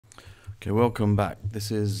Okay, welcome back.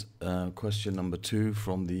 This is question number 2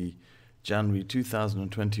 from the January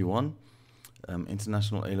 2021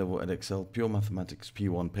 International A-Level Edexcel Pure Mathematics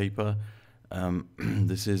P1 paper.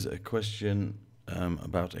 This is a question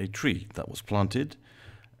about a tree that was planted.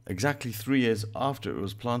 Exactly 3 years after it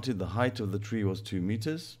was planted, the height of the tree was 2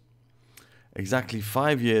 meters. Exactly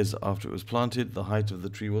 5 years after it was planted, the height of the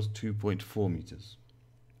tree was 2.4 meters.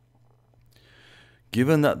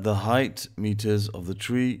 Given that the height meters of the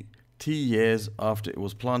tree t years after it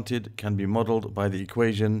was planted can be modeled by the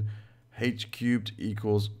equation h cubed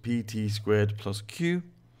equals pt squared plus q,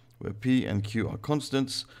 where p and q are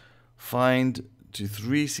constants, find to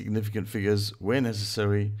 3 significant figures where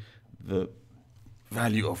necessary the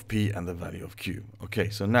value of p and the value of q. Okay,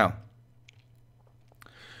 so now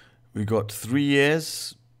we got 3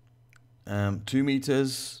 years, 2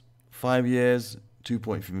 meters, 5 years,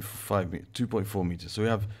 2.4 meters. So we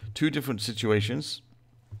have 2 different situations.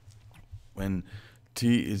 When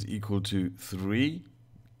t is equal to 3,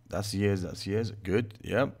 that's years, good,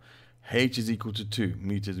 yep. H is equal to 2,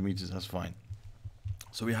 meters, that's fine.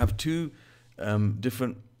 So we have 2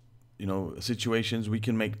 different, situations. We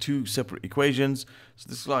can make 2 separate equations. So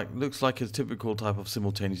this looks like a typical type of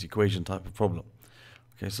simultaneous equation type of problem.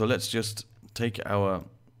 Okay, so let's just take our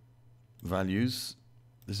values.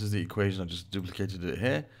 This is the equation, I just duplicated it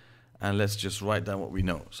here. And let's just write down what we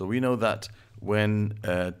know. So we know that when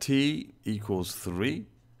t equals 3,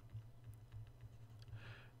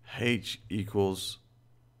 h equals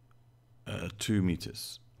 2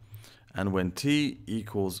 meters. And when t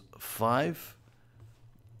equals 5,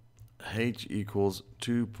 h equals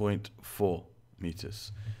 2.4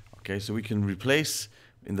 meters. Okay, so we can replace,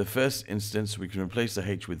 in the first instance, we can replace the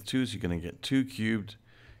h with 2. So you're going to get 2 cubed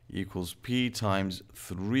equals p times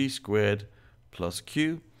 3 squared plus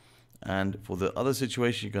q. And for the other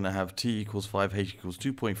situation, you're going to have t equals 5, h equals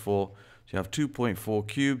 2.4. So you have 2.4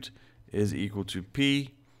 cubed is equal to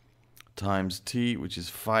p times t, which is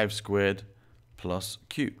 5 squared plus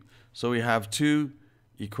q. So we have 2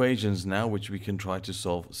 equations now which we can try to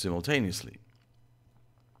solve simultaneously.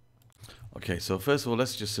 Okay, so first of all,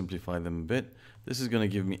 let's just simplify them a bit. This is going to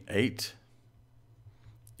give me 8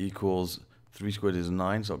 equals 3 squared is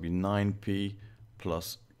 9, so it'll be 9p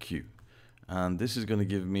plus q. And this is going to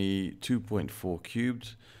give me 2.4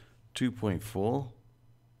 cubed,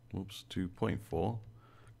 2.4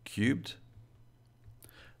 cubed.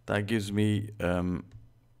 That gives me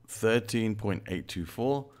 13.824.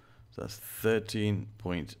 So that's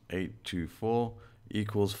 13.824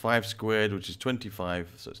 equals 5 squared, which is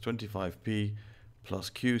 25. So it's 25p plus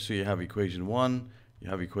q. So you have equation 1, you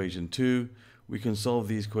have equation 2. We can solve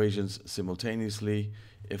these equations simultaneously.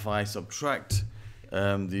 If I subtract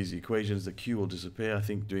these equations, the q will disappear. I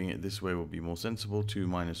think doing it this way will be more sensible. 2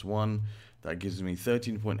 minus 1, that gives me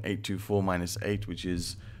 13.824 minus 8, which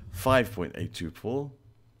is 5.824,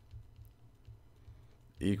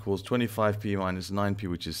 equals 25p minus 9p,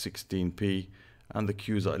 which is 16p, and the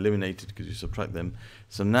q's are eliminated because you subtract them.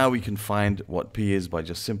 So now we can find what p is by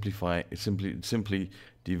just simply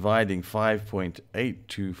dividing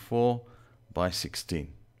 5.824 by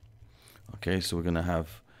 16. Okay, so we're going to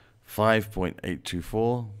have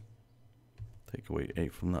 5.824, take away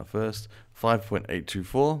 8 from that first,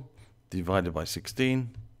 5.824 divided by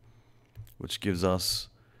 16, which gives us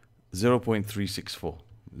 0.364.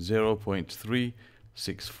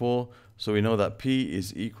 0.364. So we know that p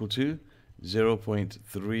is equal to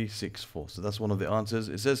 0.364. So that's one of the answers.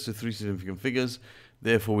 It says to 3 significant figures,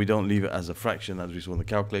 therefore we don't leave it as a fraction as we saw in the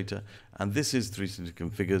calculator. And this is 3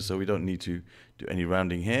 significant figures, so we don't need to do any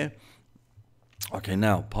rounding here. Okay,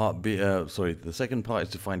 now part B, the second part is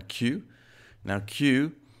to find q. Now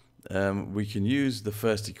q, we can use the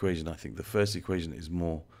first equation. I think the first equation is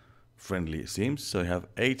more friendly, it seems. So we have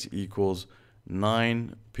 8 equals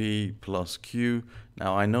 9p plus q.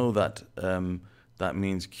 Now I know that that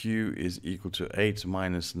means q is equal to 8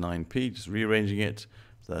 minus 9p, just rearranging it.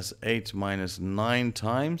 So that's 8 minus 9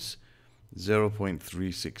 times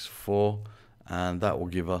 0.364, and that will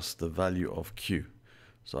give us the value of q.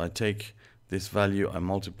 So I take this value, I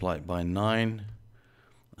multiply it by 9,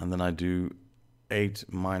 and then I do 8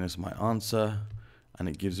 minus my answer, and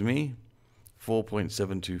it gives me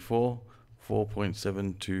 4.724.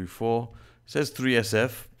 4.724. It says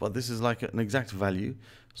 3SF, but this is like an exact value,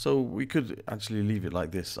 so we could actually leave it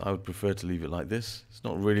like this. I would prefer to leave it like this. It's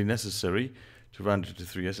not really necessary to round it to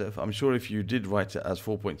 3SF. I'm sure if you did write it as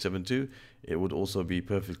 4.72, it would also be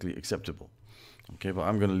perfectly acceptable. Okay, but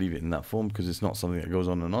I'm going to leave it in that form because it's not something that goes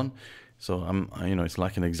on and on. So it's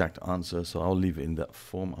like an exact answer, so I'll leave it in that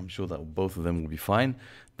form. I'm sure that both of them will be fine.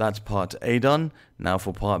 That's part A done. Now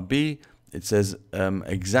for part B, it says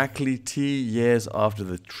exactly t years after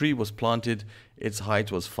the tree was planted, its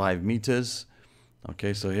height was 5 meters.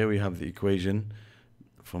 Okay, so here we have the equation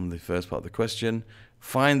from the first part of the question.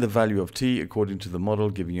 Find the value of t according to the model,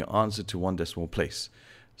 giving your answer to 1 decimal place.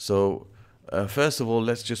 So first of all,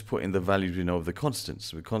 let's just put in the values we know of the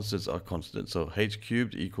constants. The constants are constants. So h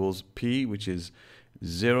cubed equals p, which is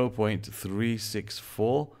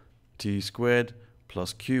 0.364 t squared,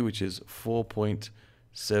 plus q, which is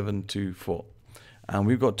 4.724. And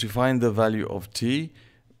we've got to find the value of t,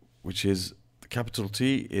 which is the capital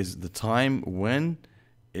T is the time when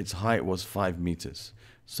its height was 5 meters.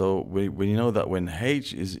 So we know that when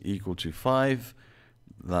h is equal to 5,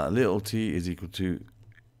 that little t is equal to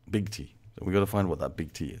big T. So we've got to find what that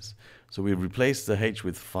big T is. So we replace the h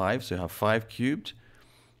with 5, so you have 5 cubed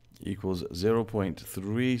equals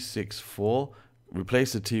 0.364.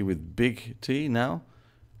 Replace the t with big T now.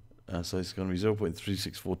 So it's going to be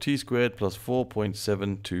 0.364 t squared plus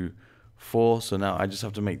 4.724. So now I just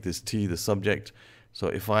have to make this t the subject. So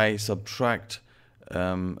if I subtract,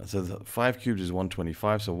 so 5 cubed is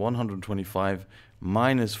 125, so 125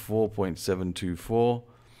 minus 4.724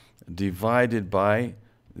 divided by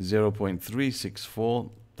 0.364,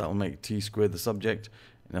 that will make t squared the subject.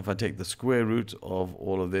 And if I take the square root of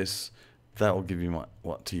all of this, that will give you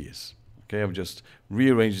what t is. Okay, I've just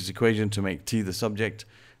rearranged this equation to make t the subject.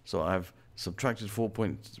 So I've subtracted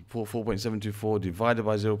 4.724 divided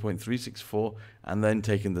by 0.364 and then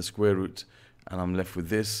taken the square root, and I'm left with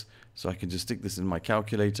this. So I can just stick this in my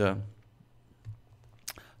calculator.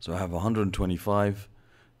 So I have 125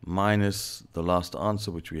 minus the last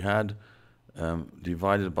answer, which we had,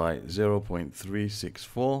 divided by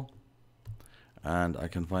 0.364, and I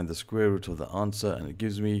can find the square root of the answer, and it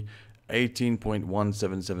gives me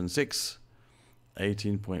 18.1776.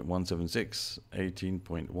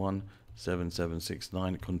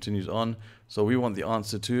 18.17769. It continues on. So we want the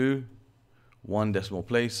answer to 1 decimal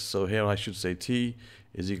place. So here I should say t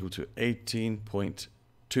is equal to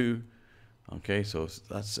 18.2. Okay, so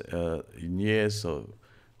that's in years. So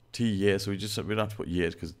t years. So we don't have to put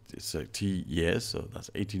years because it's t years. So that's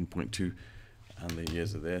 18.2, and the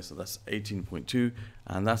years are there. So that's 18.2,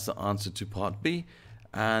 and that's the answer to part B.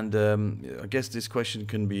 And I guess this question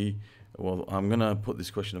can be, well, I'm going to put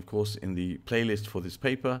this question, of course, in the playlist for this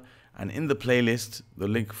paper. And in the playlist, the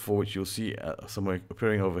link for which you'll see somewhere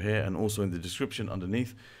appearing over here, and also in the description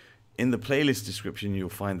underneath, in the playlist description, you'll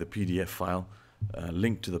find the PDF file,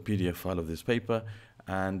 link to the PDF file of this paper.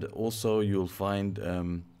 And also you'll find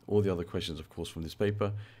all the other questions, of course, from this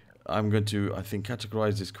paper. I'm going to, I think,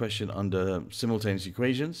 categorize this question under simultaneous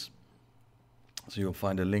equations. So you'll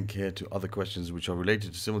find a link here to other questions which are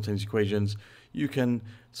related to simultaneous equations. You can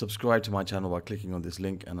subscribe to my channel by clicking on this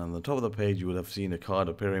link, and on the top of the page you will have seen a card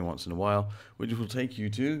appearing once in a while, which will take you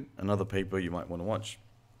to another paper you might want to watch.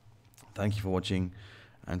 Thank you for watching,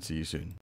 and see you soon.